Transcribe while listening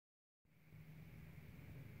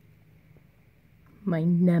My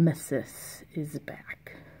Nemesis is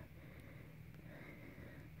back.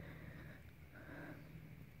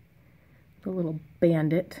 The little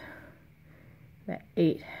bandit that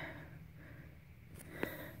ate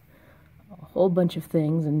a whole bunch of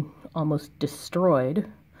things and almost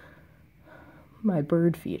destroyed my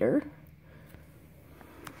bird feeder.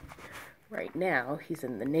 Right now, he's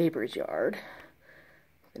in the neighbor's yard.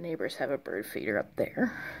 The neighbors have a bird feeder up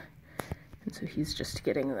there. And so he's just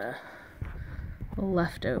getting the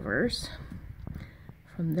leftovers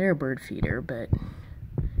from their bird feeder, but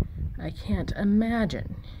I can't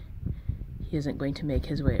imagine he isn't going to make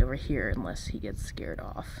his way over here unless he gets scared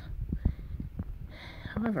off.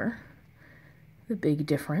 However, the big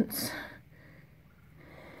difference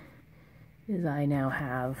is I now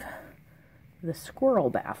have the squirrel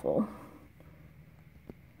baffle.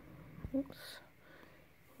 Oops.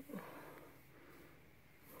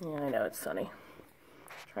 Yeah, I know it's sunny.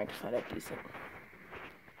 Trying to find a decent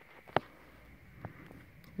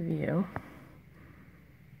view.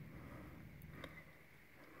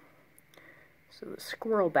 So the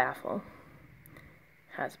squirrel baffle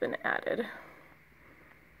has been added.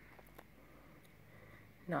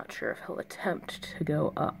 Not sure if he'll attempt to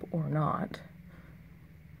go up or not.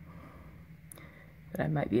 But I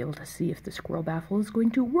might be able to see if the squirrel baffle is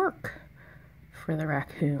going to work for the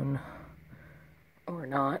raccoon or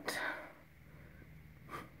not.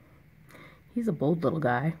 He's a bold little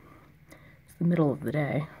guy. It's the middle of the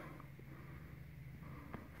day.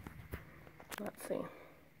 Let's see.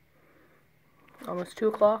 Almost 2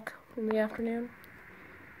 o'clock in the afternoon.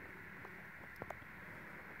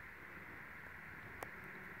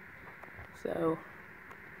 So,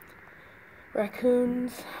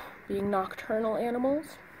 raccoons being nocturnal animals?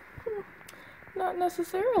 Not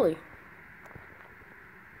necessarily.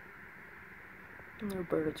 And they're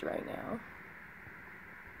birds right now.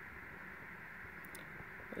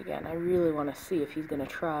 But again, I really want to see if he's going to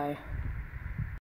try